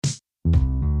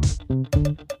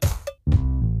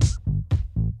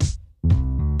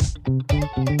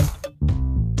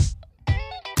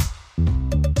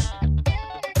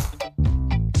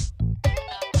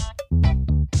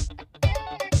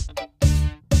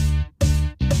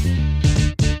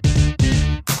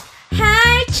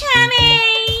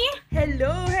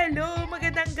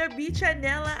Chubby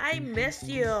Chanela, I miss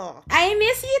you. I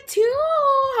miss you too!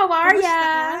 How are Kumusta ya?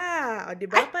 ka? O, di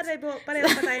ba? Pareho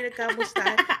pa tayo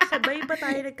nagkamustahan. Sabay pa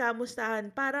tayo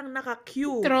nagkamustahan. Parang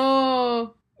naka-cue.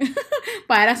 True.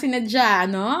 Parang sinadya,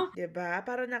 no? Di ba?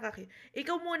 Parang naka-cue.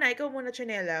 Ikaw muna,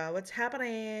 Chanela. What's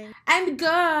happening? I'm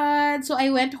good. So, I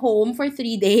went home for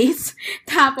 3 days.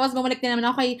 Tapos, bumalik din naman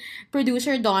ako kay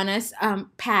producer Donna's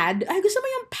pad. Ay, gusto mo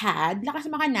yung pad? Lakas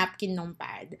maka-napkin nung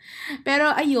pad.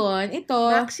 Pero, ayun, ito.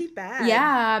 Maxi pad.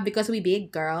 Yeah, because we big,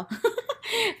 girl.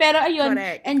 Pero ayun,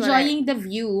 Correct. enjoying the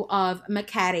view of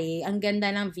Makati. Ang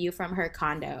ganda ng view from her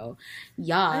condo.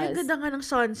 Ay, Yes. ganda nga ng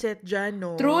sunset dyan,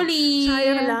 no? Truly.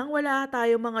 Sayang lang, wala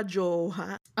tayo mga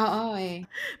jowa. Oo eh.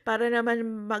 Para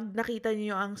naman nakita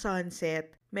niyo ang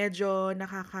sunset. Medyo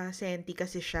nakakasenti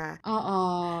kasi siya.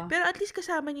 Oo. Pero at least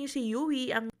kasama niyo si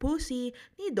Yui, ang pussy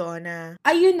ni Donna.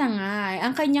 Ayun na nga.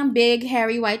 Ang kanyang big,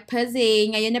 hairy, white pussy.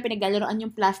 Ngayon na pinaglalaroan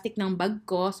yung plastic ng bag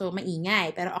ko. So,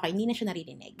 maingay. Pero okay, hindi na siya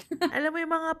naririnig. Alam mo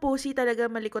yung mga pussy talaga,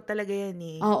 malikot talaga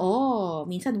yan eh. Oo.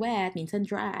 Minsan wet, minsan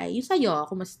dry. Yung sa'yo,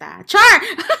 kumusta? Char!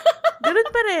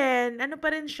 Ganun pa rin. Ano pa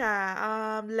rin siya?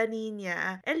 La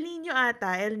Nina. El Nino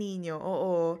ata. El Nino.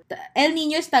 Oo. El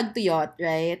Nino is tagtuyot,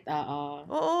 right? Oo.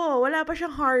 Oo. Wala pa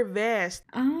siyang harvest.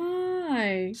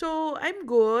 Ay. So, I'm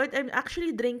good. I'm actually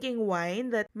drinking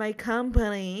wine that my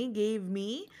company gave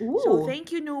me. Ooh. So, thank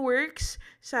you, New Works,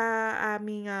 sa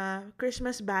aming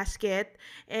Christmas basket.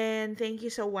 And thank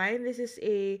you sa wine. This is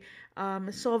a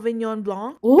Sauvignon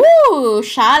Blanc. Ooh,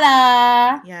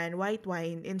 shala! Yan, white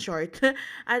wine, in short.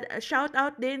 At shout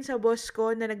out din sa boss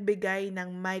ko na nagbigay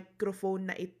ng microphone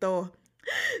na ito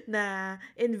na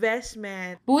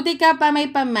investment. Buti ka pa may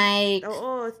pa-mic.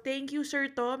 Oo, thank you Sir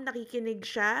Tom, nakikinig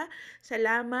siya.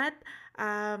 Salamat.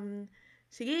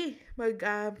 Sige,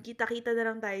 kita-kita na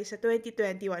lang tayo sa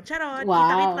 2021. Charot, Wow.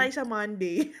 kita-kita tayo sa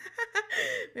Monday.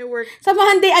 May work. Sa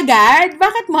Monday agad?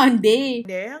 Bakit Monday?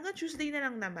 Hindi, hanggang Tuesday na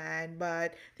lang naman.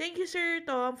 But, thank you Sir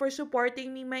Tom for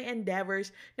supporting me my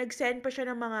endeavors. Nag-send pa siya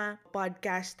ng mga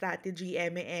podcast strategy,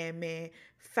 eme-eme,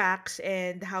 facts,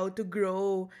 and how to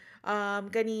grow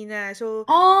kanina. So,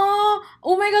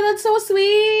 Oh my God, that's so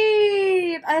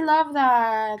sweet! I love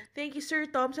that. thank you Sir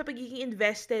Tom sa pagiging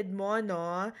invested mo,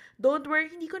 no? Don't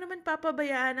worry, hindi ko naman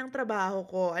papabayaan ang trabaho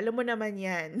ko. Alam mo naman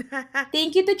yan.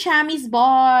 Thank you to Chammy's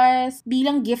boss.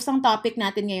 Bilang gifts ang topic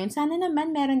natin ngayon, sana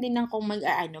naman meron din akong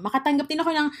makatanggap din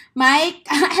ako ng mic.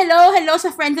 hello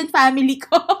sa friends and family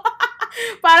ko.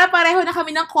 Para pareho na kami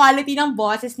ng quality ng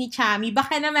bosses ni Chammy.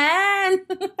 Baka naman!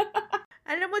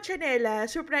 Alam mo, Chanela,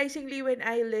 surprisingly when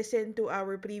I listened to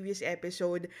our previous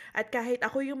episode at kahit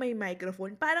ako yung may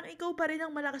microphone, parang ikaw pa rin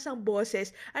ang malakas ang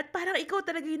boses at parang ikaw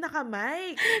talaga yung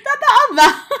naka-mic. Totoo ba?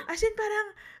 As in,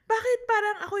 bakit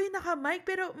parang ako yung naka-mic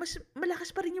pero mas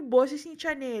malakas pa rin yung boses ni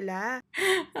Chanela?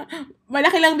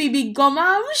 Malaki lang bibig ko,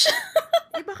 ma'am.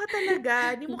 Iba ka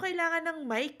talaga. Hindi mo kailangan ng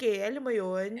mic eh. Alam mo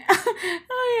yun?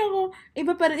 Ay, ako.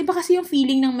 Iba kasi yung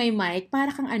feeling ng may mic.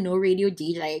 Para kang radio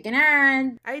DJ.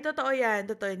 Ganun. Ay, totoo yan.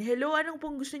 Totoo yan. Hello, anong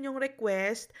pong gusto nyong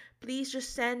request? Please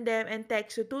just send them and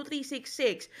text to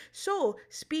 2366. So,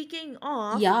 speaking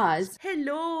of, Yes.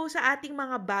 hello sa ating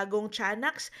mga bagong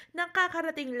Chanaks na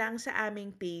kakarating lang sa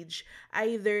aming page.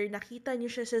 Either nakita nyo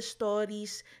siya sa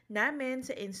stories namin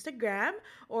sa Instagram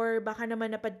or baka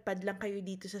naman napadpad lang kayo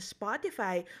dito sa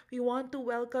Spotify. We want to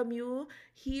welcome you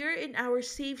here in our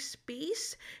safe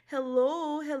space.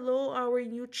 Hello, our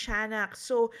new Chanaks.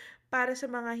 So, para sa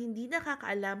mga hindi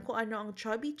nakakaalam kung ano ang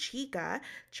Chubby Chica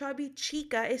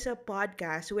is a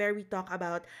podcast where we talk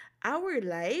about our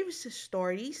lives,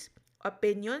 stories,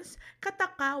 opinions,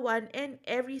 katakawan, and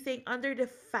everything under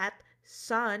the fat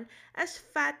sun as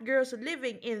fat girls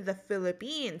living in the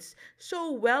Philippines.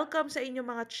 So, welcome sa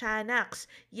inyong mga Chanaks.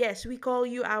 Yes, we call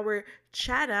you our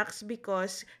Chanaks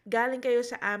because galing kayo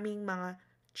sa aming mga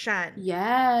Chan.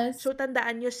 Yes. So,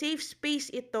 tandaan nyo, safe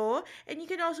space ito. And you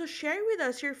can also share with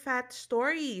us your fat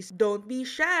stories. Don't be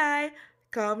shy.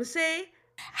 Come say,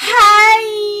 Hi!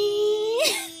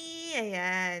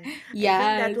 Ayan. Yes. I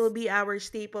think that will be our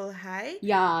staple hi.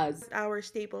 Yes. Our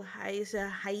staple hi is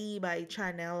a hi by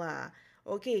Chanela.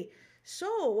 Okay. So,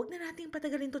 wag na natin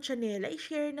patagalin to, Chanela.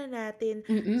 I-share na natin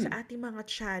sa ating mga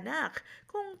Chanak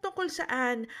kung tungkol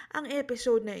saan ang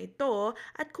episode na ito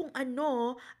at kung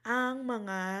ano ang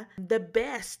mga the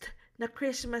best na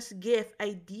Christmas gift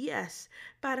ideas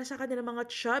para sa kanilang mga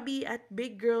chubby at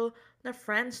big girl na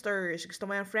Friendsters. Gusto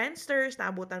mo yung Friendsters?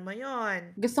 Naabutan mo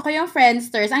yon. Gusto ko yung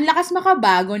Friendsters. Ang lakas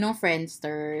makabago ng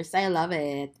Friendsters. I love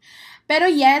it. Pero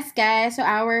yes, guys, so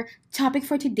our topic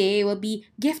for today will be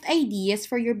gift ideas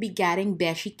for your bigating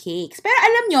beshi cakes. Pero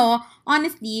alam nyo,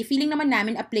 honestly, feeling naman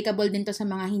namin applicable din to sa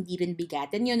mga hindi rin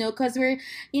bigatin, because we're,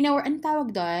 anong tawag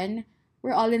doon?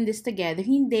 We're all in this together.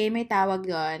 Hindi, may tawag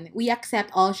doon. We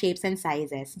accept all shapes and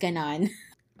sizes. Ganon.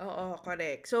 Oo,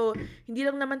 correct. So, hindi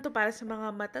lang naman to para sa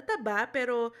mga matataba,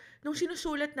 pero nung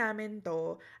sinusulat namin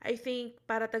to, I think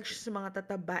para tag siya sa mga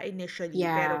tataba initially,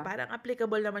 pero Yeah. parang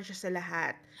applicable naman siya sa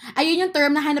lahat. Ayun yung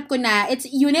term na hanap ko na. It's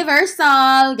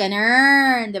universal.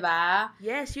 Ganon. Diba?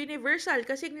 Yes, universal.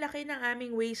 Kasi ang laki ng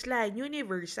aming waistline.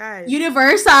 Universal.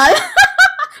 Universal.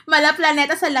 Mala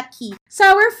planeta sa laki. So,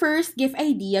 our first gift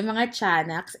idea, mga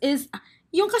Chanaks, is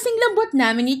yung kasing lambot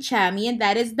namin ni Chami, and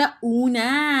that is the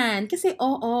unan. Kasi,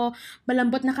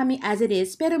 malambot na kami as it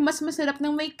is, pero mas masarap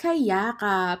ng may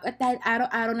kayakap. At dahil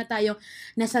araw-araw na tayong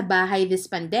nasa bahay this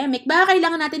pandemic, baka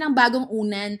kailangan natin ng bagong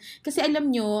unan. Kasi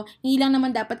alam nyo, hindi lang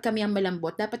naman dapat kami ang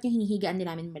malambot, dapat yung hinihigaan din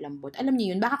namin malambot. Alam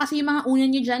nyo yun, baka kasi yung mga unan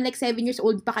nyo dyan, like 7 years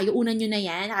old pa kayo, unan nyo na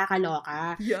yan,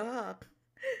 nakakaloka. Yuck.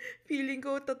 Feeling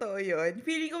ko totoo yun.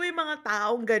 Feeling ko may mga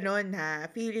taong ganon, ha?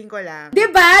 Feeling ko lang.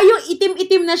 Diba? Yung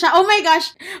itim-itim na siya. Oh my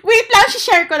gosh. Wait lang,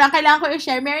 share ko lang. Kailangan ko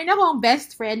i-share. Meron akong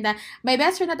best friend my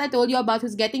best friend that I told you about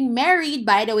who's getting married,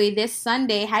 by the way, this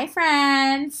Sunday. Hi,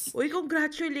 friends! Uy,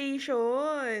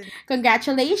 congratulations!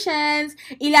 Congratulations!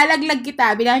 Ilalaglag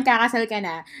kita bilang kakasal ka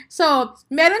na. So,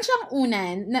 meron siyang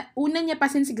unan niya pa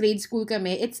since grade school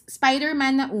kami. It's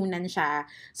Spider-Man na unan siya.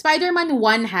 Spider-Man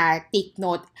 1 ha, take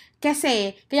note.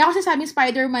 Kasi, kaya ako sasabing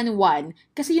Spider-Man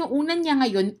 1, kasi yung unan niya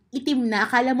ngayon, itim na.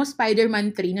 Akala mo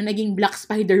Spider-Man 3 na naging Black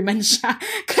Spider-Man siya.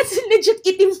 Kasi legit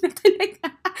itim na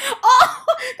talaga.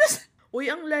 Tas,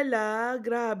 Uy, ang lala.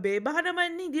 Grabe. Baka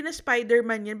naman hindi na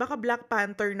Spider-Man yan. Baka Black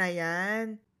Panther na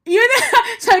yan. yun na,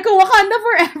 sabi ko, Wakanda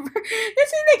forever.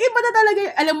 Kasi like, iba na talaga,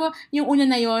 alam mo, yung una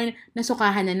na yon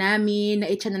nasukahan na namin,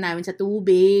 naitcha na namin sa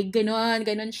tubig, ganon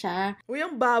siya. Uy,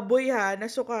 ang baboy ha.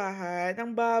 Nasukahan.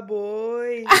 Ang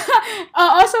baboy.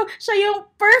 Oo, so, siya yung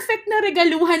perfect na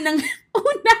regaluhan ng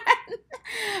unan.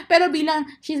 Pero bilang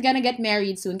she's gonna get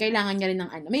married soon, kailangan niya rin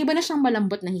ng may iba na siyang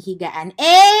malambot na hihigaan.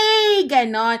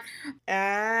 Ganon.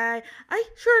 Ay,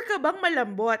 sure ka bang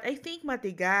malambot? I think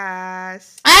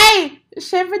matigas.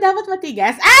 Syempre dapat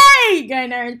matigas.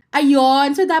 Ganon.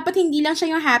 Ayun, so dapat hindi lang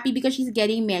siya yung happy because she's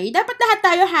getting married. Dapat lahat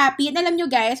tayo happy. And alam nyo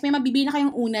guys, may mabibili na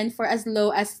kayong unan for as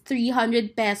low as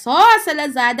 300 pesos sa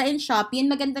Lazada and Shopee.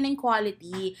 And maganda na yung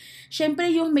quality.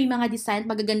 Syempre yung may mga design,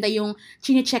 magaganda yung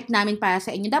chine-check namin para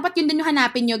sa inyo. Dapat yun din yung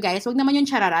hanapin nyo guys. Huwag naman yung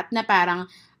chararat na parang,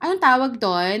 anong tawag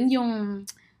doon?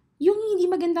 Yung hindi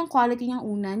magandang quality ng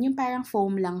unan, yung parang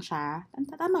foam lang siya.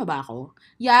 Tama ba ako?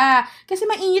 Yeah, kasi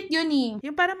mainit yun eh.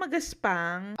 Yung parang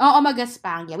magaspang. Oo,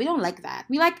 magaspang. Yeah, we don't like that.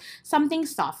 We like something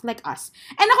soft, like us.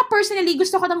 And ako personally,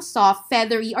 gusto ko ng soft,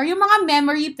 feathery, or yung mga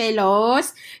memory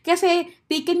pillows. Kasi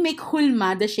they can make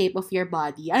hulma the shape of your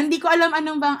body. Hindi ko alam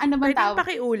ano bang Pwedeng tawag.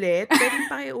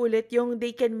 pakiulit yung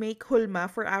they can make hulma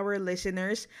for our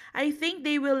listeners. I think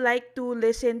they will like to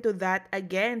listen to that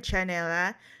again,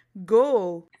 Chanela.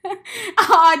 Go!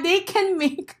 They can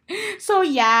make. So,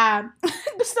 yeah.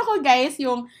 Gusto ko, guys,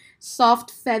 yung soft,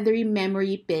 feathery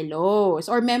memory pillows.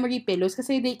 Or memory pillows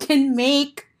kasi they can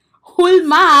make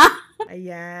hulma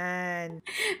Ayan.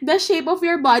 the shape of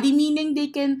your body. Meaning,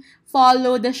 they can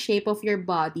follow the shape of your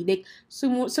body. Like,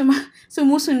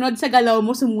 sumusunod sa galaw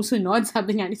mo, sumusunod.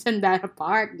 Sabi nga ni Sandara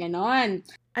Park. Ganon.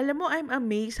 Alam mo, I'm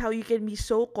amazed how you can be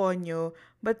so konyo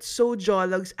but so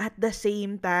jologs at the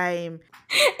same time.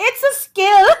 It's a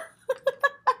skill!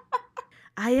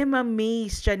 I am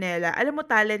amazed, Chanela. Alam mo,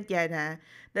 talent yan ha.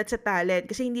 That's a talent.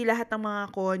 Kasi hindi lahat ng mga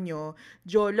konyo,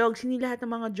 jologs, hindi lahat ng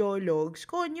mga jologs,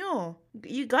 konyo.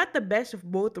 You got the best of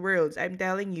both worlds, I'm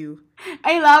telling you.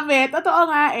 I love it. Totoo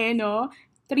nga no?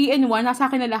 3-in-1,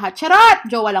 nasa akin na lahat. Charot!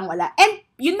 Jowa lang wala. And,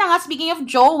 yun na nga, speaking of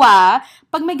jowa,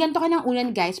 pag may ganito ka ng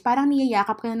unan, guys, parang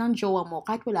niyayakap ka na ng jowa mo,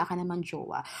 kahit wala ka naman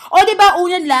jowa. O, diba,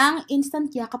 unan lang,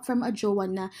 instant yakap from a jowa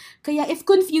na. Kaya, if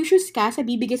Confucius ka sa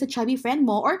bibigay sa chubby friend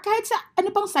mo, or kahit sa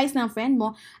ano pang size ng friend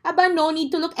mo, no need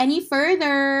to look any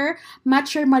further.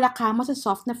 Match your malakama sa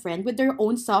soft na friend with their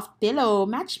own soft pillow.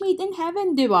 Match made in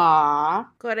heaven,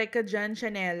 diba? Correct ka dyan,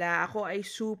 Chanela. Ako ay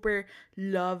super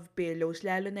love pillows,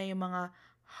 lalo na yung mga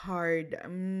hard.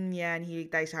 Yan, hilig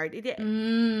tayo sa hard.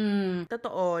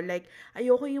 Totoo, like,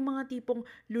 ayoko yung mga tipong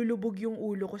lulubog yung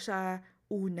ulo ko sa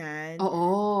unan.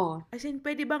 Oo. As in,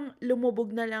 pwede bang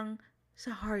lumubog na lang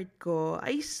sa heart ko?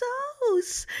 Ay, so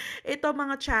Yes! Ito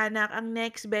mga tiyanak, ang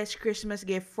next best Christmas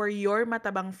gift for your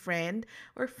matabang friend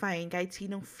or fine, kahit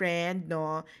sinong friend,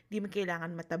 no? Di mo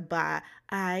kailangan mataba,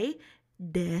 ay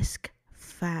desk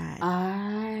fan.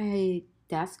 Ay,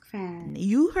 desk fan.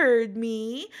 You heard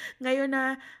me. Ngayon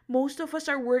na most of us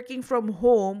are working from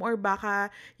home or baka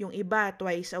yung iba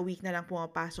twice a week na lang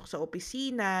pumapasok sa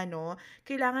opisina, no?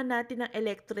 Kailangan natin ng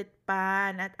electric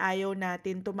fan at ayaw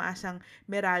natin tumaas ang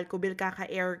Meralco bill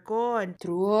kaka-aircon.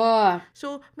 True.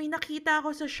 So, may nakita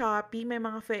ako sa Shopee, may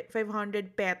mga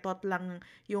 500 petot lang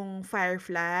yung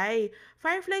Firefly.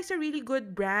 Firefly is a really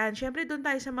good brand. Siyempre, doon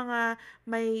tayo sa mga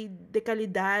may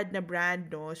dekalidad na brand,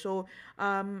 no? So,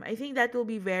 I think that will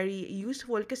be very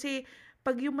useful kasi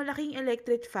pag yung malaking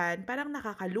electric fan, parang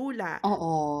nakakalula.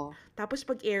 Oo. Tapos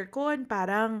pag aircon,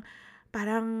 alam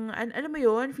mo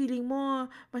yon, feeling mo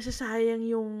masasayang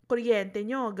yung kuryente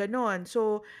nyo, ganon.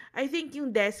 So, I think yung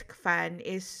desk fan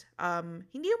is,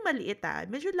 hindi yung maliit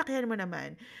medyo lakihan mo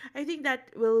naman. I think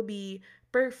that will be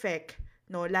perfect,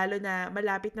 no? Lalo na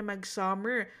malapit na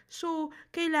mag-summer. So,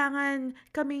 kailangan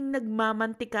kaming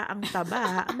nagmamantika ang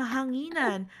taba,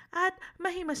 mahanginan, at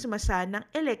mahimasmasa ng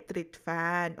electric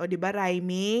fan. O, di ba,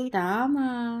 rhyming?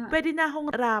 Tama. Pwede na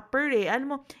akong rapper Alam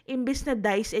mo, imbis na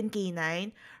Dice and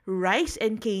K9, Rice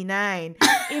and K9.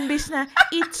 Imbis na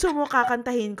Itsumo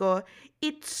kakantahin ko,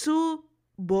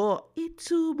 Itsubo.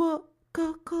 Itsubo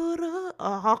kokoro.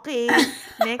 Oh, okay.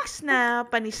 Next na,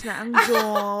 panis na ang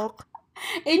joke.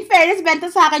 In fairness,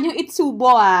 benta sa akin yung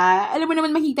Itsubo Alam mo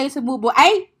naman makita yung sa bubo.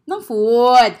 Ay, ng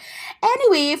food.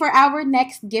 Anyway, for our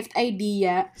next gift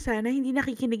idea. Sana hindi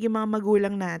nakikinig yung mga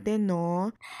magulang natin,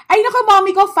 no? Ay, naku,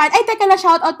 mommy ko fan. Ay, teka lang,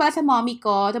 shoutout pala sa mommy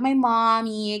ko. To my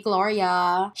mommy,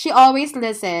 Gloria. She always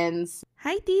listens.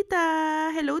 Hi,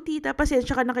 tita! Hello, tita.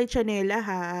 Pasensya ka na kay Chanela,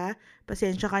 ha?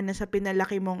 Pasensya ka na sa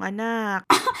pinalaki mong anak.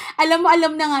 Alam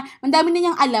na nga. Ang dami na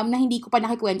niyang alam na hindi ko pa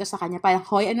nakikwento sa kanya. Parang,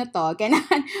 hoy, ano to?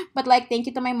 Ganun. But like, thank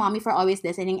you to my mommy for always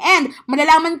listening. And,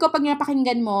 malalaman ko pag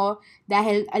napakinggan mo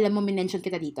dahil alam mo, minention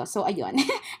kita dito. So, ayun.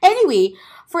 Anyway,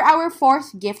 for our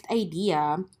fourth gift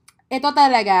idea, ito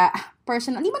talaga,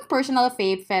 personal, hindi man personal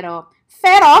fave, Ferrero.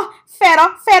 Pero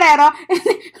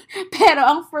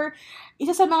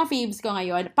isa sa mga faves ko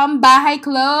ngayon, pambahay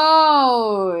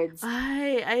clothes.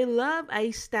 Ay,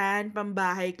 I stand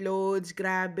pambahay clothes.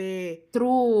 Grabe.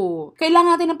 True.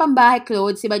 Kailangan natin ng pambahay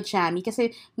clothes, si Chami,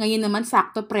 kasi ngayon naman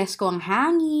sakto presko ang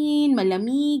hangin,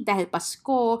 malamig, dahil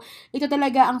Pasko. Ito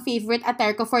talaga ang favorite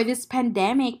attire ko for this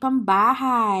pandemic,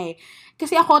 pambahay.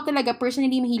 Kasi ako talaga,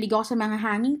 personally, mahilig ako sa mga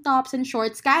hanging tops and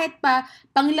shorts, kahit pa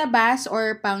panglabas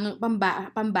or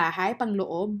pambahay,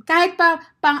 pangloob, kahit pa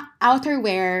pang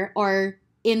outerwear or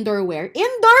indoor wear.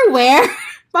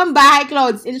 Pambahay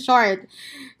clothes, in short.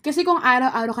 Kasi kung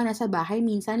araw-araw ka na sa bahay,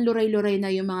 minsan luray-luray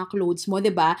na yung mga clothes mo,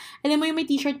 'di ba? Alam mo yung may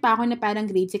t-shirt pa ako na parang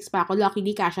grade 6 pa ako,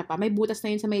 luckily kasha pa. May butas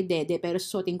na yun sa may dede, pero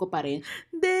susuotin ko pa rin.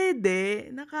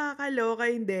 Dede? Nakakaloka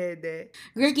yung dede.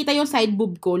 Girl, kita yung side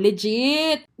boob ko,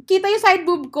 legit. Kita yung side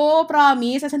boob ko,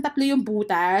 promise. As in, 3 yung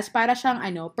butas. Para siyang,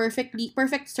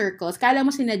 perfect circles. Kala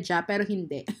mo sinadya, pero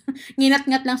hindi.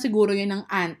 Nginat-ngat lang siguro yun ng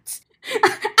ants.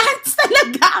 Ants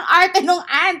talaga! Ang arte ng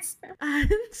ants!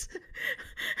 Ants?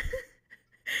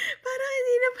 Parang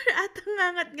hindi na pa atang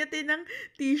ngangat-ngatin ng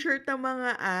t-shirt ng mga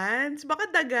ants. Baka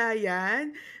daga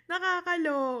yan.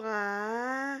 Nakakaloka.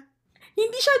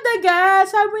 Hindi siya daga.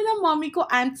 Sabi ng mommy ko,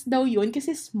 ants daw yun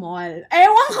kasi small.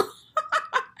 Ewan ko.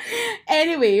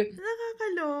 Anyway.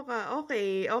 Nakakaloka.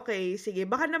 Okay. Sige.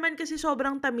 Baka naman kasi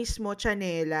sobrang tamis mo,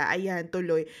 Chanela. Ayan,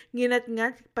 tuloy.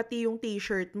 Nginat-ngat, pati yung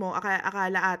t-shirt mo.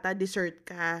 Akala ata dessert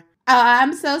ka.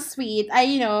 I'm so sweet.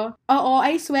 I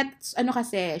sweat,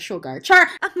 sugar. Char!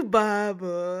 Ang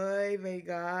baboy. My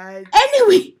God.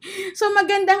 Anyway, so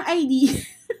magandang idea.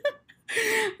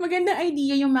 Magandang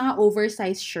idea yung mga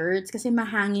oversized shirts kasi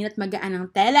mahangin at magaan ang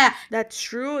tela. That's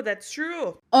true.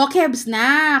 Okay,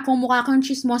 na. Kung mukha kang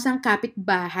chismosang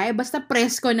kapitbahay, basta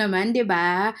presko naman, di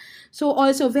ba? So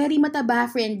also, very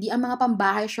mataba-friendly ang mga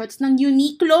pambahay shorts ng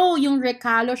Uniqlo, yung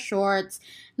Recalo shorts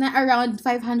na around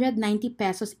 590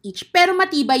 pesos each. Pero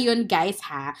matibay yun, guys,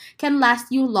 ha? Can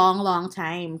last you long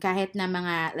time. Kahit na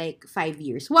mga, 5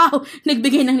 years. Wow!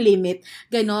 Nagbigay ng limit.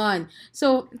 Ganon.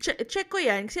 So, check ko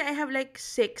yan kasi I have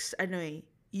 6,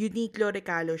 Uniqlo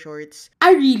Recalo shorts. Ah,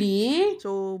 really?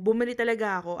 So, bumili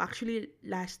talaga ako. Actually,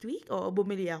 last week,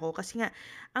 bumili ako. Kasi nga,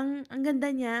 ang ganda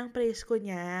niya, ang presko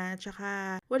niya.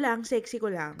 Tsaka, ang sexy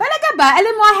ko lang. Talaga ba?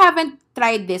 Alam mo, I haven't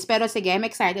tried this. Pero sige, I'm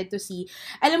excited to see.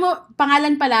 Alam mo,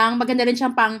 pangalan pa lang, maganda rin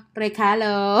siyang pang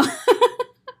Recalo.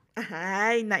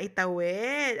 Ay,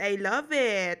 naitawid. I love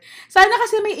it. Sana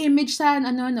kasi may image sa,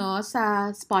 ano, no,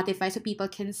 sa Spotify so people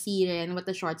can see rin what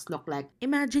the shorts look like.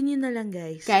 Imagine yun na lang,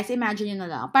 guys. Guys, imagine nyo na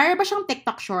lang. Para ba siyang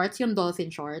TikTok shorts, yung dolphin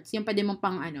shorts? Yung pwede mong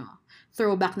pang,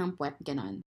 throwback ng puwet,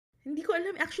 ganon. Hindi ko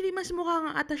alam. Actually, mas mukha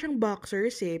nga ata siyang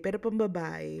boxers pero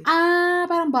pambabae.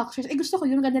 Parang boxers. Gusto ko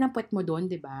yun. Ganda ng puwet mo doon,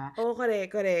 di ba? Oo,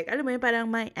 correct. Alam mo yun, parang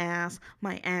my ass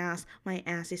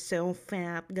is so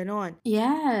fat. Ganon.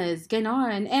 Yes,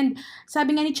 ganon. And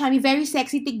sabi nga ni Chami, very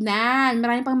sexy tignan.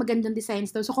 Marami pang magandang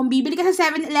designs daw. So kung bibili ka sa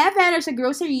 7-Eleven or sa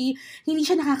grocery, hindi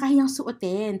siya nakakahiyang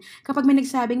suotin. Kapag may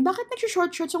nagsabing, bakit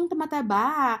nag-short-shorts yung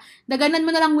tumataba? Daganan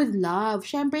mo na lang with love.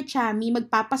 Siyempre, Chami,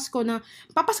 papasko na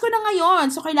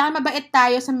ngayon. So kailangan mabait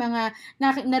tayo sa mga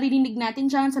naririnig natin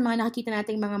dyan, sa mga nakikita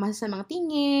nating mga masasamang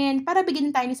tingin, para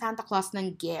bigyan tayo ni Santa Claus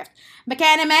ng gift.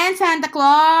 Baka naman, Santa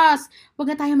Claus!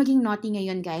 Huwag na tayo maging naughty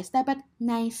ngayon, guys. Dapat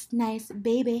nice,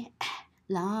 baby.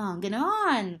 Lang,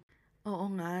 ganon. Oo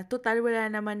nga. Total, wala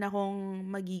naman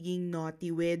akong magiging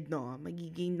naughty with, no?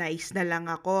 Magiging nice na lang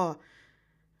ako.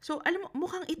 So, alam mo,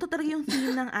 mukhang ito talaga yung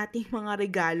theme ng ating mga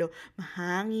regalo.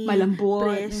 Mahangin, Malambot.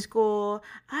 presko,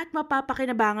 at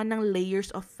mapapakinabangan ng layers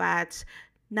of fats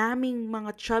naming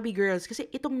mga chubby girls. Kasi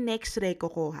itong next reco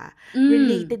ko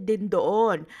related din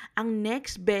doon. Ang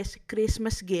next best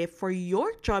Christmas gift for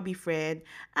your chubby friend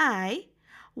ay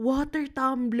water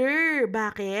tumbler.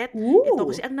 Bakit? Ooh. Ito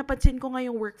kasi ang napansin ko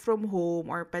ngayong work from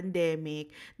home or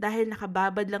pandemic, dahil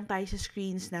nakababad lang tayo sa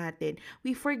screens natin,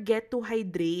 we forget to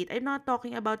hydrate. I'm not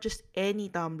talking about just any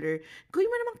tumbler.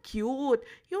 Gawin mo namang cute.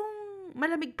 Yung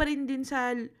malamig pa rin din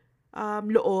sa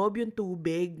loob, yung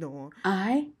tubig, no?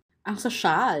 Ay, ang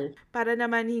sosyal. Para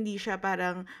naman hindi siya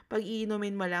parang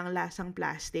pag-iinumin mo lang lasang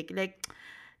plastic. Like,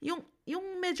 yung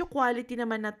medyo quality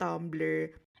naman na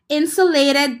tumbler.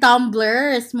 Insulated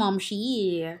tumblers,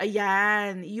 Momshi.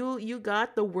 Ayan, you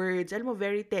got the words. Alam mo,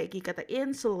 very techy kata.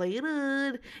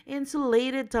 Insulated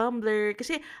tumbler.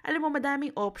 Kasi, alam mo,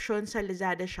 madaming options sa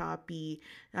Lazada, Shopee.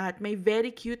 At may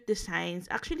very cute designs.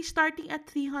 Actually, starting at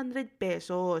 300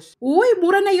 pesos. Uy,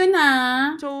 mura na yun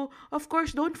So, of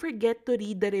course, don't forget to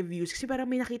read the reviews. Kasi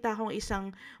parang may nakita akong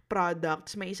isang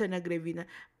products, may isa nag-review na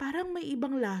parang may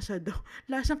ibang lasa daw.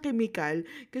 Lasang chemical.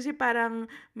 Kasi parang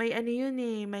may ano yun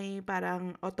may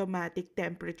parang automatic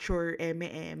temperature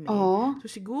Oo.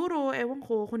 So, siguro, ewan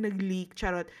ko kung nag-leak,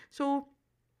 charot. So,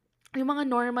 yung mga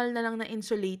normal na lang na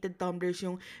insulated tumblers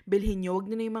yung bilhin nyo. Huwag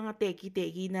nyo na yung mga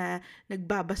teki-teki na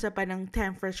nagbabasa pa ng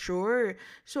temperature.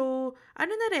 So,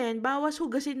 ano na rin, bawas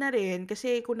hugasin na rin.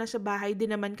 Kasi kung nasa bahay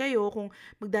din naman kayo, kung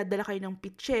magdadala kayo ng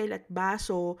pitchel at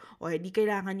baso, o hindi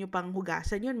kailangan nyo pang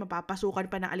hugasan yun, mapapasukan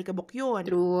pa ng alikabok yun.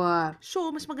 True. So,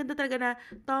 mas maganda talaga na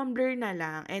tumbler na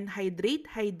lang. And hydrate.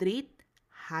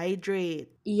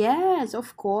 Yes,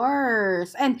 of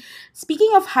course. And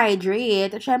speaking of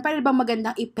hydrate, syempre ba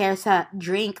magandang i-pair sa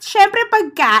drink? Syempre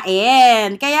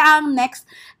pagkain. Kaya ang next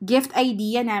gift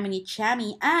idea namin ni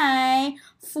Chami ay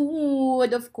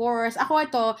food, of course. Ako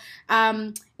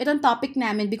itong topic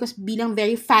namin because bilang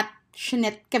very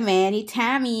passionate kami ni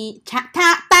Tammy.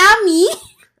 Tammy?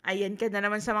 Ayan ka na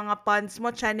naman sa mga puns mo,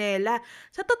 Chanela.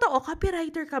 Sa totoo,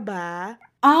 copywriter ka ba?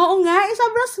 Oo nga,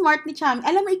 sobrang smart ni Chami.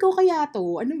 Alam mo, ikaw kaya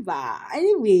to. Ano ba?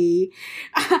 Anyway.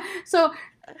 So,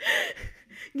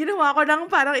 ginawa ko lang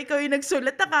parang ikaw yung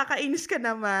nagsulat. Nakakainis ka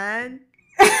naman.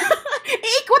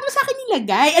 Ikwat mo sa akin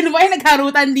nilagay. Ano ba yung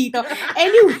nagharutan dito?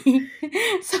 Anyway.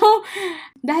 So,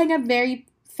 dahil nga very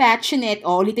passionate,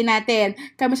 ulitin natin,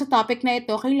 kami sa topic na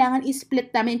ito, kailangan i-split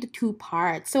namin into 2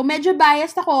 parts. So, medyo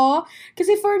biased ako.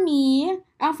 Kasi for me,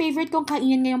 ang favorite kong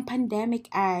kainin ngayong pandemic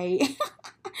ay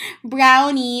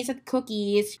brownies at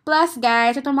cookies. Plus,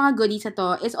 guys, itong mga goodies na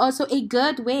to is also a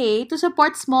good way to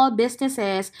support small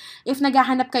businesses. If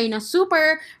naghahanap kayo ng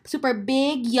super, super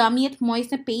big, yummy at moist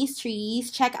na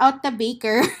pastries, check out The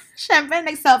Baker. Siyempre,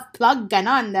 nag-self-plug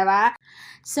ganon, diba?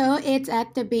 So, it's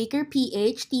at The Baker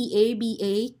PH,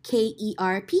 TABAKERPH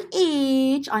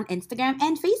on Instagram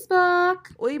and Facebook.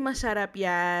 Uy, masarap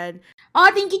yan. Oh,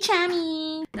 thank you,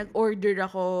 Chami! Nag-order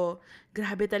ako.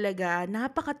 Grabe talaga,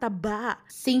 napakataba.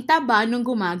 Sing taba nung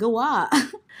gumagawa.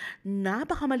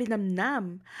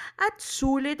 Napakamalinamnam. At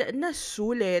sulit na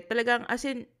sulit. Talagang, as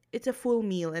in, it's a full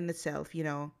meal in itself, you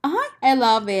know? I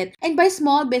love it. And by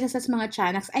small businesses, mga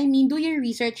Chanax, I mean, do your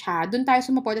research ha. Doon tayo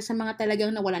sumuporta sa mga talagang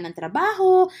nawalan ng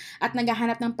trabaho at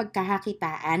naghahanap ng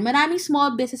pagkakakitaan. Maraming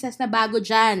small businesses na bago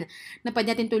dyan na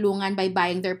pwede natin tulungan by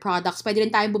buying their products. Pwede rin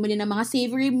tayong bumili ng mga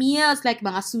savory meals like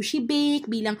mga sushi bake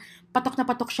bilang patok na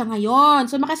patok siya ngayon.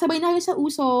 So, makasabay na kayo sa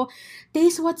uso.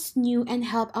 Taste what's new and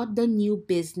help out the new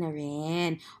biz na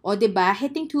rin. O, diba?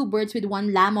 Hitting 2 birds with 1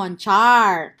 lemon.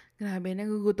 Char! Grabe,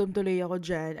 nagugutom tuloy ako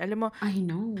diyan. Alam mo, I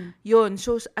know. yun,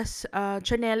 so as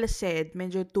Chanela said,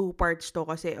 medyo two parts to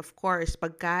kasi of course,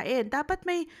 pagkain. Dapat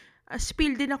may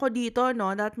spill din ako dito,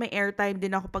 no? Dapat may airtime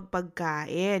din ako pag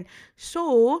pagkain.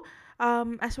 So,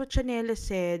 as what Chanela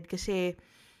said, kasi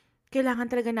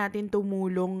kailangan talaga natin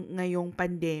tumulong ngayong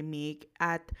pandemic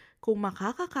at kung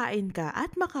makakakain ka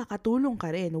at makakatulong ka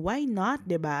rin, why not,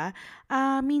 'di ba?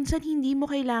 Minsan hindi mo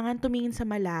kailangan tumingin sa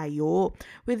malayo.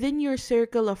 Within your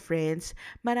circle of friends,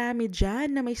 marami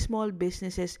diyan na may small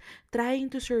businesses trying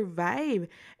to survive.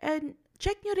 And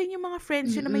check nyo rin yung mga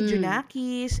friends nyo na may Mm-mm.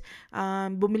 Junakis,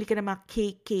 bumili ka ng mga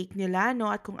cake nila,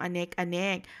 no? At kung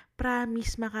anek-anek,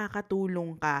 promise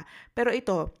makakatulong ka. Pero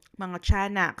ito, mga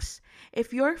Chanaks,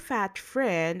 if your fat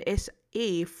friend is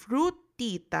a fruit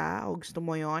tita, o gusto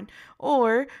mo yon,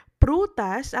 or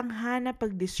prutas ang hanap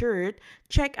pag dessert,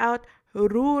 check out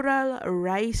Rural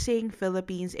Rising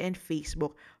Philippines and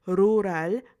Facebook.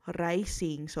 Rural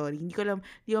Rising. Sorry, hindi ko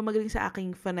magaling sa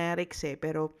aking phonetics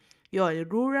pero yon,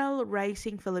 Rural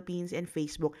Rising Philippines and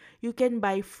Facebook. You can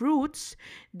buy fruits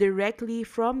directly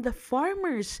from the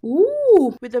farmers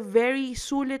Ooh! with a very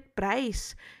sulit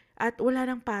price. At wala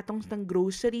nang patong ng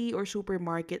grocery or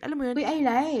supermarket. Alam mo yun, Uy, I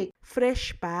like. fresh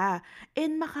pa.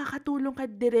 And makakatulong ka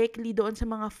directly doon sa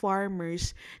mga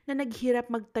farmers na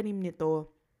naghirap magtanim nito.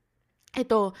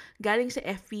 Ito, galing sa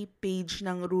FB page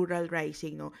ng Rural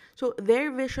Rising, no? So, their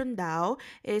vision daw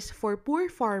is for poor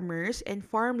farmers and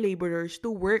farm laborers to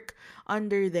work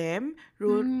under them.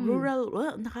 Mm.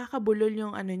 Nakakabulol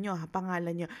yung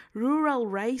pangalan nyo. Rural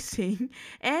Rising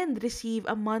and receive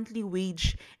a monthly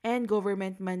wage and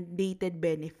government mandated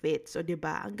benefits. So, 'di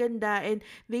ba? Ang ganda, and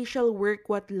they shall work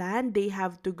what land they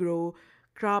have to grow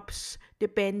crops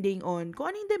depending on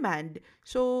kung anong demand.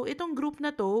 So, itong group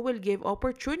na to will give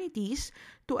opportunities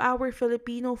to our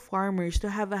Filipino farmers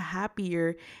to have a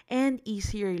happier and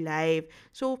easier life.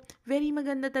 So, very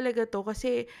maganda talaga to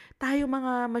kasi tayo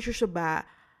mga masyusuba,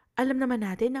 alam naman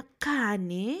natin na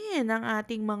kanin ang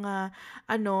ating mga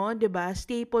 'di ba,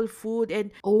 staple food, and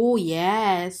Oh,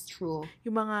 yes. True.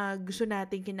 yung mga gusto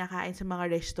nating kinakain sa mga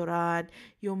restaurant,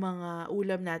 yung mga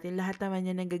ulam natin, lahat naman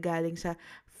yan nanggagaling sa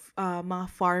mga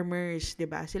farmers, 'di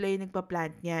ba? Sila yung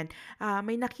nagpa-plant niyan.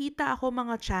 May nakita ako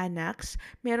mga Chanaks,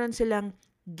 meron silang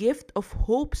Gift of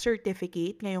Hope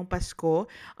certificate ngayong Pasko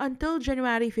until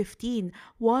January 15.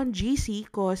 1 GC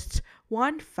costs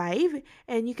 1.5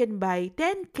 and you can buy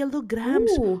 10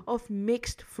 kilograms Ooh. of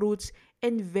mixed fruits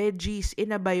and veggies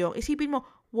in a bayong. Isipin mo,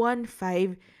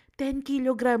 1.5, 10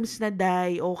 kilograms na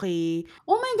day, okay?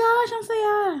 Oh my gosh, ang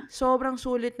saya. Sobrang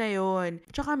sulit na yon.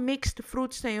 Tsaka mixed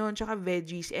fruits na yon, tsaka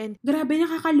veggies. And Grabe,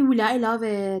 nakakalula. I love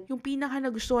it. yung pinaka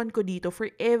nagustuhan ko dito,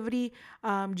 for every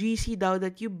GC daw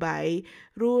that you buy,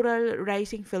 Rural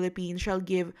Rising Philippines shall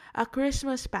give a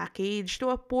Christmas package to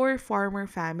a poor farmer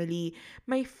family.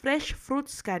 May fresh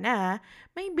fruits ka na,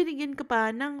 may binigyan ka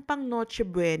pa ng pang Noche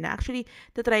Buena. Actually,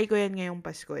 tatry ko yan ngayong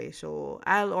Pasko eh. So,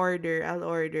 I'll order.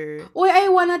 Uy, I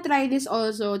wanna try this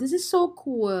also. This is so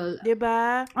cool. 'Di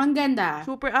ba? Ang ganda.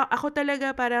 Super, ako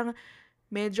talaga parang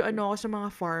medyo ako sa mga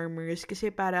farmers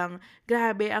kasi parang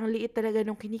grabe, ang liit talaga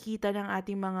nung kinikita ng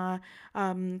ating mga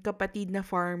kapatid na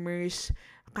farmers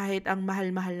kahit ang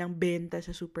mahal-mahal ng benta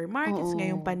sa supermarkets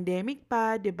ngayong Oo. pandemic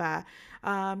pa, 'di ba?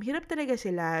 Hirap talaga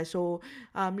sila. So,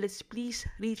 let's please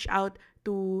reach out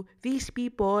to these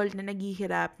people na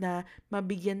naghihirap na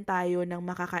mabigyan tayo ng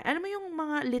makakain. Alam mo yung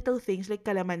mga little things like Oo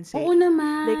kalamansi. Like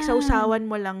naman. sausawan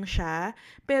mo lang siya,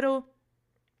 pero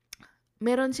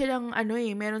meron silang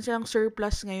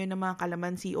surplus ngayon ng mga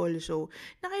kalamansi also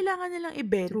na kailangan nilang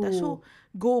ibenta. True. So,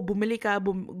 bumili ka,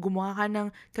 gumawa ka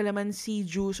ng kalamansi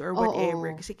juice or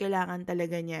whatever Oo. kasi kailangan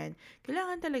talaga niyan.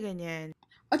 Kailangan talaga niyan.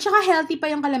 At saka healthy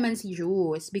pa yung calamansi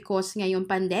juice because ngayong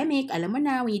pandemic, alam mo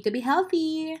na, we need to be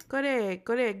healthy. Correct.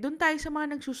 Doon tayo sa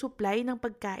mga nagsusupply ng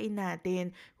pagkain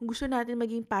natin. Kung gusto natin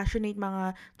maging passionate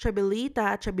mga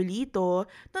chabelita at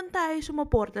chabelito, doon tayo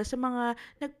sumuporta sa mga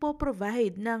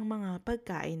nagpo-provide ng mga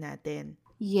pagkain natin.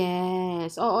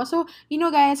 Yes. Oo. So,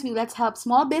 guys, let's help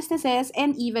small businesses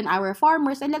and even our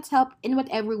farmers and let's help in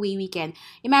whatever way we can.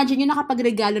 Imagine nyo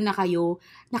nakapagregalo na kayo,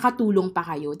 nakatulong pa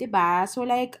kayo, 'di ba? So,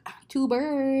 like, two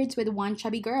birds with one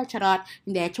chubby girl. Charot.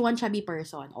 Hindi, one chubby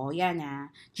person. Oh, yan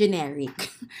generic.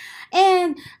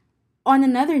 And, on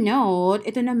another note,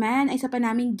 ito naman, ay isa pa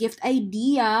naming gift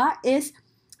idea is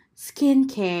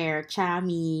skincare,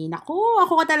 chami. Naku,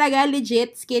 ako ka talaga,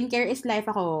 legit, skincare is life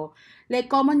ako. Like,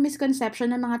 common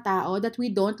misconception ng mga tao that we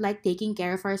don't like taking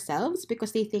care of ourselves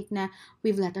because they think na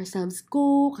we've let ourselves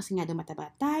go kasi nga daw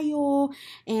mataba tayo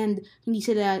and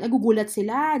nagugulat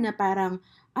sila na parang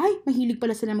ay, mahilig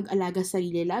pala sila mag-alaga sa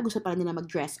sarili nila. Gusto pala nila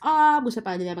mag-dress up. Gusto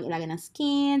pala nila mag-alaga ng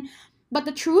skin. But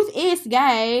the truth is,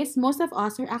 guys, most of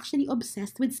us are actually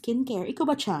obsessed with skincare. Ikaw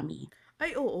ba, Chami?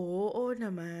 Ay, oo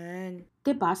naman.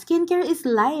 Diba? Skincare is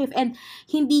life. And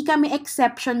hindi kami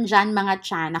exception dyan, mga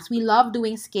Chanaks. We love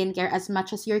doing skincare as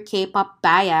much as your K-pop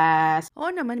bias.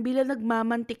 Oo naman, bilang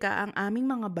nagmamantika ang aming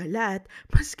mga balat,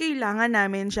 mas kailangan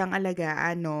namin siyang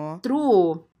alagaan, no?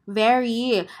 True.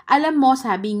 Very. Alam mo,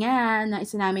 sabi nga na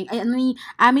isa naming,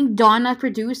 aming Donna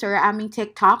producer, aming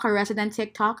TikToker, resident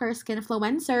TikToker,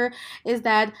 skinfluencer, is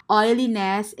that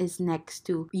oiliness is next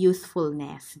to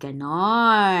youthfulness.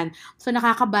 Ganon. So,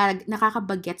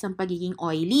 nakakabagets ang pagiging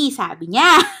oily, sabi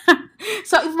niya.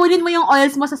 So, ipunin mo yung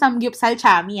oils mo sa samgyupsal,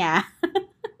 Chami, ah.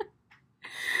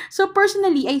 So,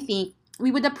 personally, I think, we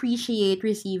would appreciate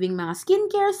receiving mga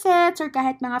skincare sets or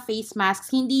kahit mga face masks.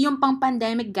 Hindi yung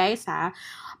pang-pandemic, guys, ha?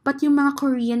 But yung mga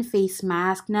Korean face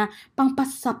mask na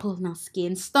pang-pasupple ng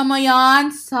skin. Gusto mo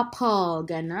yun? Supple.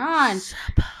 Ganon.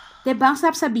 Diba? Ang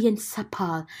sarap sabihin,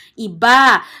 supple.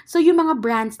 Iba. So, yung mga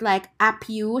brands like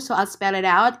Apiu, so I'll spell it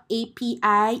out,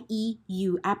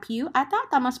 A-P-I-E-U. Apiu? Ata?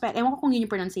 Tama spell. Ewan ko kung yun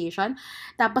yung pronunciation.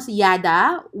 Tapos,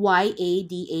 Yada,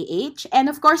 Y-A-D-A-H. And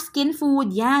of course, Skin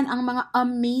Food. Yan, ang mga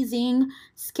amazing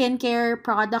skincare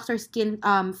products or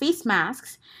face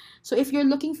masks. So, if you're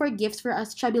looking for gifts for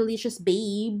us chubbylicious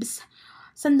babes,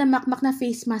 sandamakmak na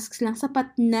face masks lang,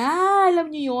 sapat na. Alam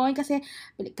niyo yun? Kasi,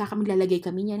 maglalagay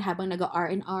kami niyan habang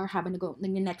nag-R&R, habang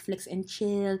nag-Netflix and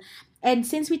chill. And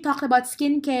since we talked about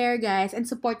skincare, guys, and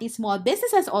supporting small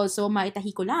businesses also, maitahi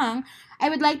ko lang,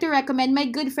 I would like to recommend my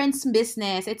good friend's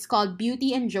business. It's called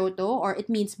Beauty and Joto, or it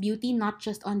means beauty not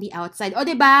just on the outside. O,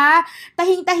 diba?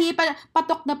 Tahing-tahi,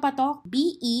 patok na patok.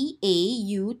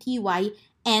 B-E-A-U-T-Y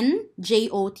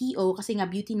N-J-O-T-O kasi nga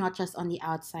beauty not just on the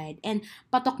outside. And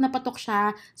patok na patok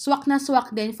siya, swak na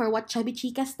swak din for what Chubby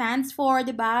Chica stands for,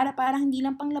 diba? Na parang hindi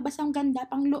lang panglabas ang ganda,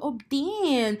 pang loob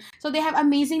din. So they have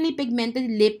amazingly pigmented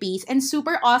lippies and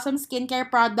super awesome skincare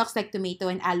products like tomato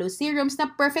and aloe serums na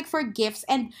perfect for gifts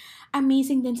and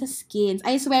amazing din sa skins.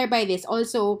 I swear by this.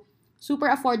 Also,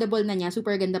 super affordable na niya.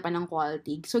 Super ganda pa ng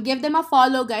quality. So, give them a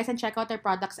follow, guys, and check out their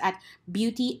products at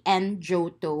Beauty and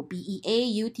Joto.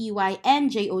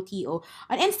 B-E-A-U-T-Y-N-J-O-T-O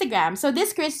on Instagram. So,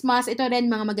 this Christmas, ito rin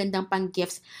mga magandang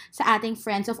pang-gifts sa ating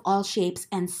friends of all shapes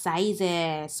and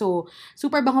sizes. So,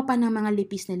 super bango pa ng mga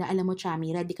lipis nila. Alam mo,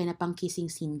 Chami, ready ka na pang kissing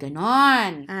scene.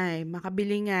 Ganon. Ay,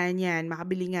 makabili nga niyan.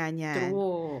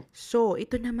 True. So,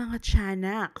 ito na mga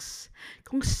Chanaks.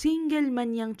 Kung single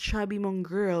man yung chubby mong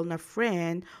girl na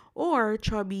friend or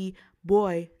chubby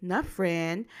boy na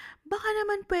friend, baka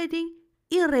naman pwedeng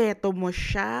ireto mo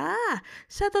siya.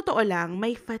 Sa totoo lang,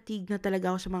 may fatigue na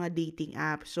talaga ako sa mga dating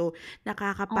apps. So,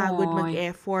 nakakapagod Oy.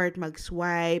 mag-effort,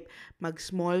 mag-swipe,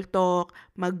 mag-small talk,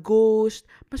 mag-ghost.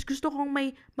 Mas gusto kong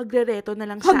may magrereto na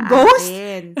lang sa Mag-ghost?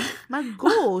 akin.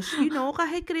 Mag-ghost. You know,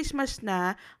 kahit Christmas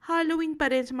na, Halloween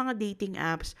pa rin sa mga dating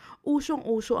apps,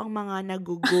 usong-uso ang mga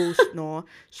nag-ghost, no?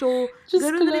 So, Diyos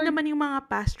ganoon ko, na rin Lord. naman yung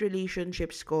mga past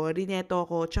relationships ko. Rineto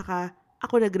ko, tsaka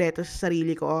ako nagreto sa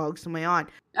sarili ko. Oh, gusto mo yun?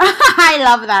 I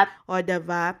love that. O,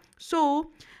 diba?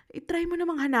 So, itry mo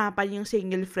namang hanapan yung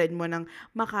single friend mo ng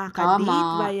makaka-date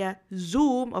Tama. via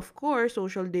Zoom, of course,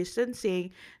 social distancing,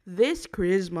 this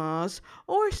Christmas,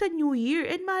 or sa New Year.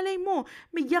 And malay mo,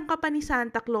 bigyan ka pa ni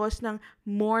Santa Claus ng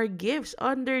more gifts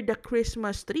under the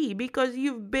Christmas tree because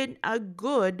you've been a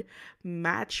good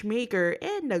matchmaker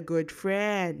and a good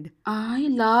friend. I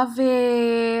love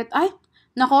it. Ay,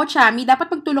 nako, Chami, dapat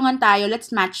magtulungan tayo.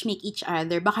 Let's matchmake each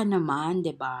other. Baka naman,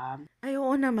 di ba? Ay,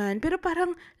 oo naman. Pero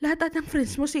parang lahat ng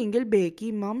friends mo single,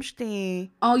 Becky. Mamste.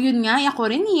 Oh, yun nga.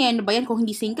 Ako rin yan. Ano ba yan? Kung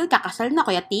hindi single, kakasal na,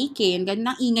 kaya taken.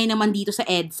 Ganun ang ingay naman dito sa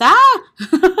EDSA.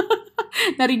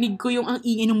 Narinig ko yung ang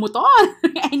ingay ng motor.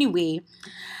 Anyway.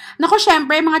 Nako,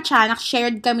 syempre, mga Chanak,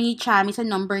 shared kami ni Chami sa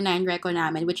number 9 reco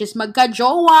namin, which is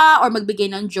magka-jowa or magbigay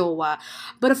ng jowa.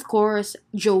 But of course,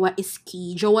 jowa is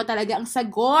key. Jowa talaga ang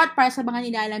sagot para sa mga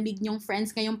nilalamig niyong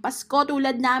friends ngayong Pasko,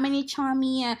 tulad namin ni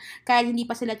Chami. Kahit hindi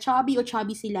pa sila chubby o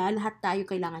chubby sila, lahat tayo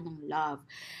kailangan ng love.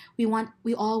 We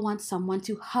all want someone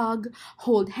to hug,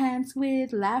 hold hands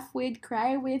with, laugh with,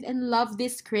 cry with, and love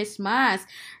this Christmas.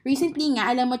 Recently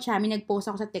nga, alam mo, Chami, nag-post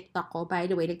ako sa TikTok ko. By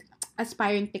the way,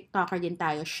 aspiring TikToker din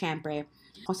tayo, syempre.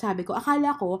 Sabi ko,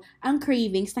 akala ko, ang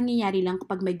cravings nangyayari lang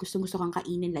kapag may gustong-gusto kang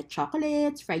kainin like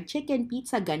chocolates, fried chicken,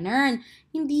 pizza, ganun.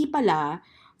 Hindi pala.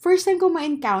 First time ko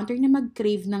ma-encounter na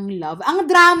mag-crave ng love. Ang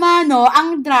drama, no?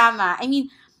 Ang drama. I mean,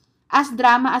 as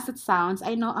drama as it sounds,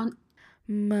 I know,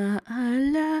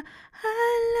 Maala,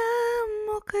 alam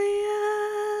mo kaya?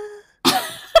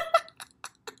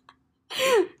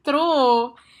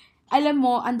 true. Alam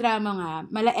mo, ang drama nga,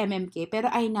 mala MMK,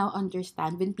 pero I now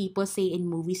understand when people say in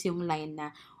movies yung line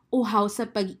na, uhaw sa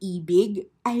pag-ibig.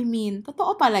 I mean,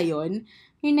 totoo pala yun.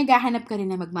 Yung naghahanap ka rin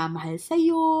na magmamahal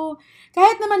sa'yo.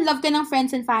 Kahit naman love ka ng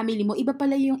friends and family mo, iba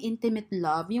pala yung intimate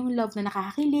love. Yung love na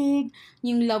nakakakilig,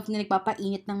 yung love na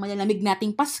nagpapainit ng malalamig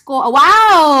nating Pasko.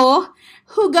 Wow!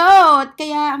 Hugot!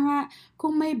 Kaya nga,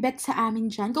 kung may bet sa amin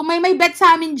dyan, kung may bet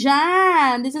sa amin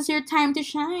dyan, this is your time to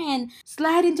shine.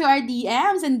 Slide into our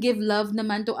DMs and give love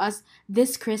naman to us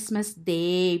this Christmas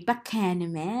Day. Baka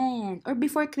naman. Or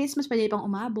before Christmas, pwede pang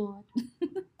umabot.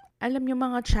 Alam niyo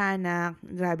mga tiyanak,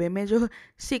 grabe, medyo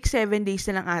 6-7 days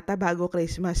na lang ata bago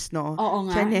Christmas, no? Oo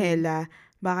nga. Chanela,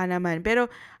 baka naman.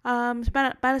 Pero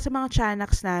para sa mga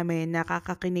tiyanaks namin,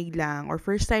 nakakakinig lang or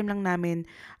first time lang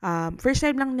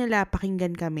nila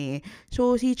pakinggan kami.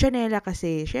 So, si Chanela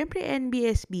kasi, syempre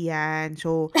NBSB yan.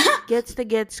 So, gets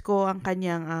ko ang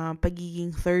kanyang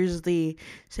pagiging Thursday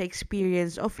sa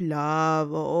experience of love.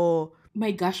 Oo.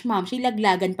 My gosh, ma'am,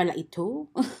 laglagan pala ito.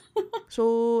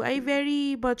 So, I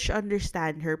very much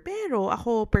understand her. Pero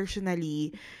ako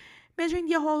personally, medyo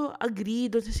hindi ako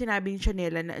agree doon sa sinabi ni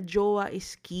Chanela na jowa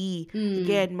is key.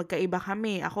 Again, magkaiba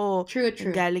kami. Ako, True.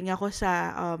 galing ako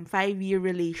sa 5-year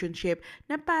relationship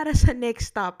na para sa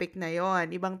next topic na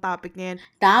yon. Ibang topic na yan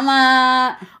Tama!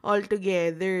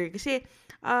 altogether. Kasi,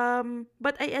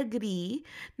 but I agree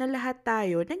na lahat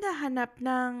tayo naghahanap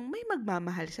ng may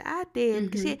magmamahal sa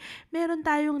atin. Kasi meron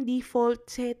tayong default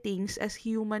settings as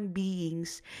human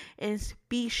beings and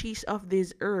species of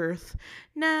this earth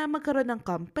na magkaroon ng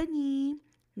company,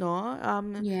 no?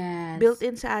 Yes. Built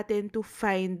in sa atin to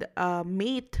find a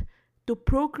mate, to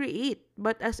procreate.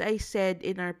 But as I said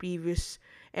in our previous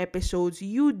episodes,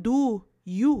 you do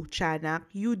you, Chanak.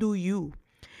 You do you.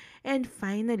 And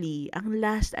finally, ang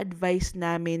last advice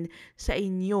namin sa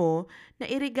inyo na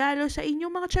iregalo sa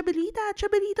inyong mga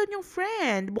chabelita niyong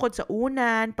friend. Bukod sa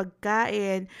unan,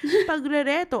 pagkain,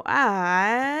 pagrereto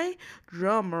ay,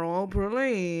 drumroll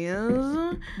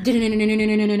please,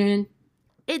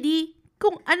 edi,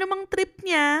 kung ano mang trip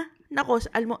niya, nako,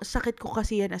 alam mo, sakit ko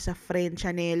kasi yan as a friend,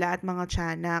 Chanela at mga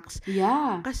Chanaks.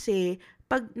 Yeah. Kasi,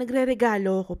 pag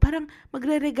nagre-regalo ko, parang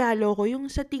magre-regalo ko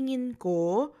yung sa tingin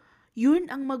ko,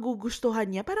 yun ang magugustuhan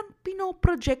niya. Parang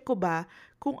pinoproject ko ba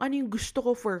kung ano yung gusto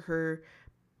ko for her.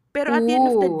 Pero at the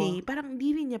end of the day, parang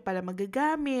hindi rin niya pala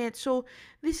magagamit. So,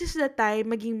 this is the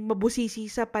time maging mabusisi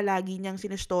sa palagi niyang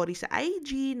sinastory sa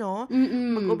IG, no?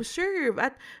 Mag-observe.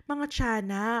 At mga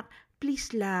tiyanak,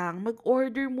 please lang,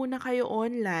 mag-order muna kayo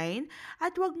online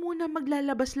at wag muna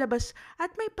maglalabas-labas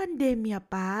at may pandemya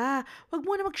pa. Wag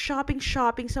muna mag-shopping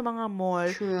sa mga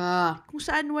mall. True. Kung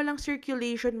saan walang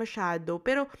circulation masyado.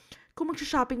 Pero kung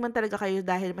mag-shopping man talaga kayo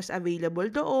dahil mas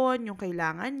available doon, yung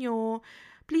kailangan nyo,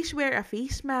 please wear a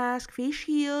face mask, face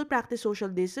shield, practice social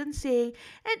distancing,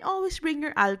 and always bring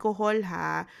your alcohol,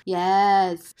 ha?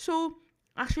 Yes. So,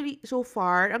 actually, so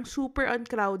far, ang super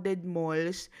uncrowded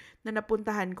malls na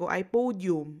napuntahan ko ay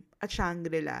Podium at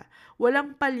Shangri-La.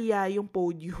 Walang palya yung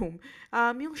Podium.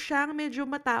 Yung Shang, medyo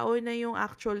matao na yung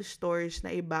actual stores na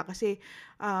iba kasi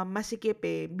masikip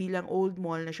bilang old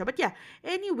mall na siya. But yeah,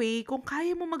 anyway, kung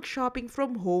kaya mo mag-shopping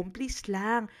from home, please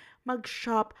lang,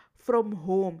 mag-shop from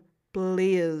home.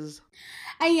 Please.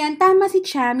 Ayan, tama si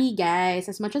Chami, guys.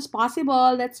 As much as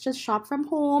possible, let's just shop from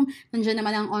home. Nandiyan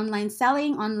naman ang online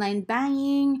selling, online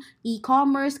buying,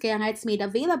 e-commerce, kaya nga it's made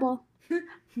available.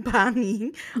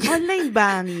 Banging? Online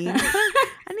banging?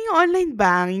 Ano yung online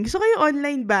banging? Gusto ko yung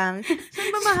online bang. Saan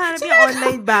ba mahanap yung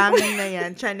online banging na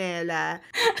yan, Chanela?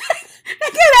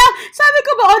 Teka lang, sabi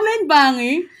ko ba online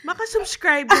banging?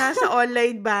 Makasubscribe na sa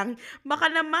online bang.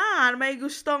 Baka naman, may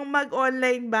gustong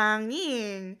mag-online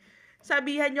banging.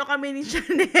 Sabihan nyo kami ni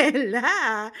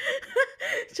Chanela.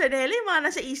 Chanela, yung mga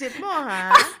nasa isip mo,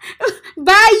 ha?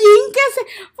 Buying kasi,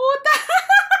 puta.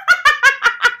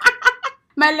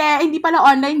 Mali, hindi pala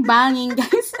online banging,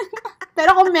 guys.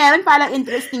 Pero kung meron, palang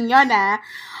interesting yun, ha?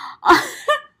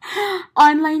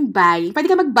 Online buying.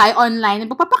 Pwede ka mag-buy online.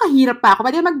 Magpapakahirap pa ako.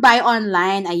 Pwede ka mag-buy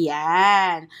online.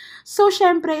 Ayan. So,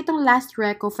 syempre, itong last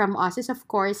reco from us is, of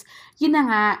course, yun na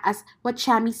nga, as what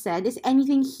Chami said, is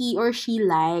anything he or she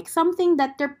likes. Something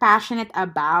that they're passionate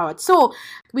about. So,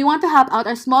 we want to help out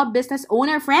our small business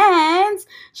owner friends.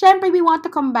 Syempre, we want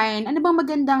to combine ano bang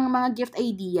magandang mga gift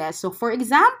ideas. So, for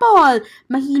example,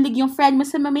 mahilig yung friend mo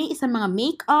sa mga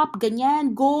makeup,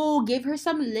 ganyan. Go, give her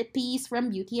some lippies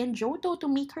from Beauty and Johto to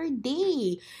make her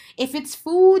day. If it's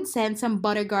food, send some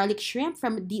butter garlic shrimp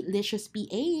from Delicious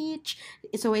PH.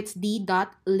 So, it's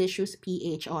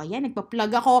D.LiciousPH. O, yan,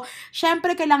 nagpa-plug ako.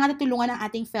 Syempre, kailangan natulungan ng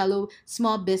ating fellow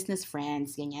small business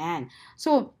friends. Ganyan.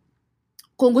 So,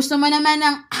 Kung gusto mo naman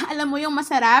ng, alam mo yung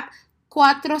masarap,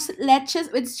 4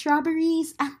 leches with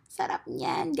strawberries. Sarap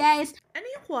niyan, guys. Ano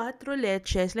yung 4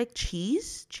 leches? Like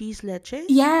cheese? Cheese leches?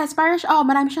 Yes, parang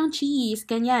marami siyang cheese,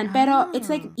 ganyan. Pero it's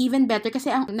like Ah. even better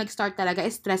kasi ang nag-start talaga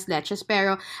is 3 leches.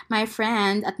 Pero my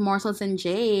friend at Morsels and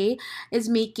Jay is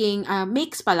making,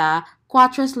 makes pala,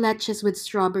 4 leches with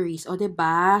strawberries. O,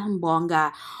 diba? Ang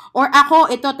bongga. Or ako,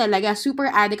 ito talaga,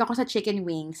 super addict ako sa chicken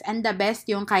wings. And the best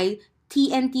yung kay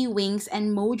TNT Wings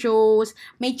and Mojos.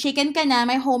 May chicken ka na,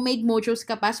 may homemade Mojos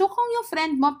ka pa. So, kung yung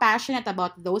friend mo passionate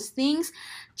about those things,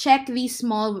 check these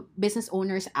small business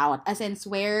owners out. As in,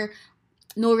 swear,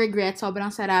 no regret, sobrang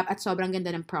sarap at sobrang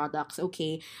ganda ng products,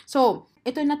 okay? So,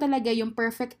 ito na talaga yung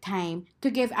perfect time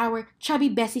to give our chubby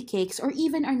Bessie cakes or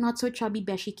even our not so chubby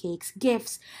Bessie cakes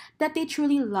gifts that they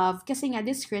truly love. Kasi nga,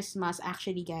 this Christmas,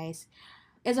 actually, guys,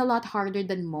 is a lot harder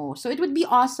than most. So it would be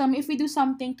awesome if we do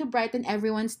something to brighten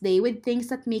everyone's day with things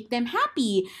that make them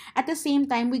happy. At the same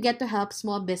time, we get to help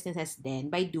small businesses then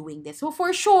by doing this. So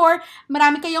for sure,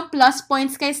 marami kayong plus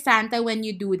points kay Santa when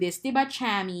you do this. Diba,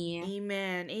 Chami?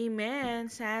 Amen. Amen.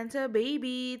 Santa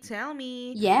baby, tell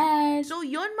me. Yes. So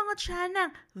yon mga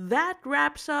tiyanang, that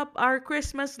wraps up our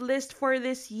Christmas list for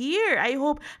this year. I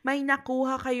hope may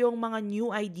nakuha kayong mga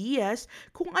new ideas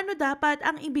kung ano dapat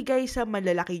ang ibigay sa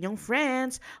malalaki nyong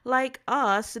friends like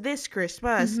us this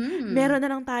Christmas. Meron na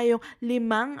lang tayong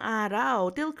 5 araw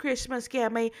till Christmas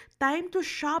kaya may time to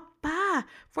shop pa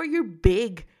for your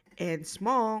big and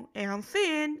small and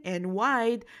thin and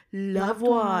wide loved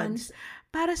ones.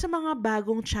 Para sa mga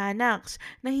bagong tiyanaks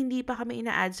na hindi pa kami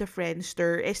ina-add sa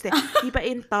Friendster, di pa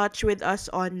in touch with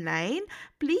us online,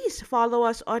 please follow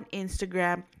us on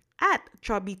Instagram at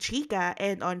Chubby Chica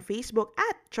and on Facebook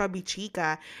at Chubby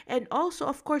Chica. And also,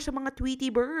 of course, sa mga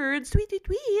Tweety Birds, tweet.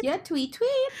 Yeah, tweet.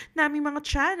 Naming mga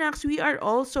tiyanaks, we are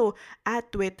also at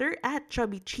Twitter at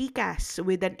Chubby Chicas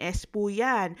with an S po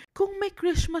yan. Kung may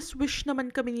Christmas wish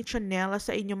naman kami ni Chanela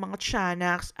sa inyong mga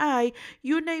tiyanaks, ay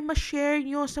yun ay ma-share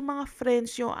nyo sa mga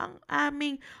friends nyo ang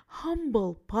aming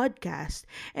humble podcast.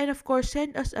 And of course,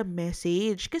 send us a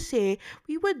message kasi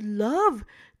we would love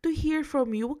to hear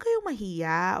from you. Huwag kayong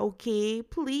mahiya, okay?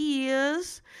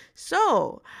 Please.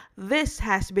 So, this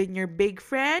has been your big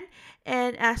friend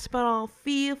and aspirant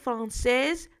fille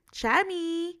française,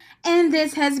 Chami. And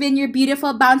this has been your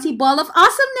beautiful bouncy ball of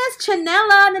awesomeness,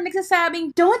 Chanela, na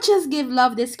nagsasabing, don't just give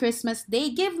love this Christmas day,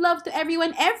 give love to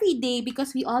everyone every day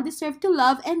because we all deserve to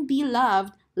love and be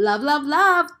loved. Love, love,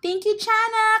 love. Thank you,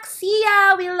 Chanak. See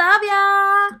ya. We love ya.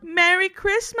 Merry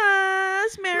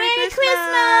Christmas! Merry Merry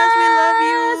Christmas! We love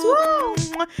you!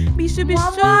 Christmas! Woo! Bisu, Mwah,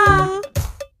 mwah. bisu!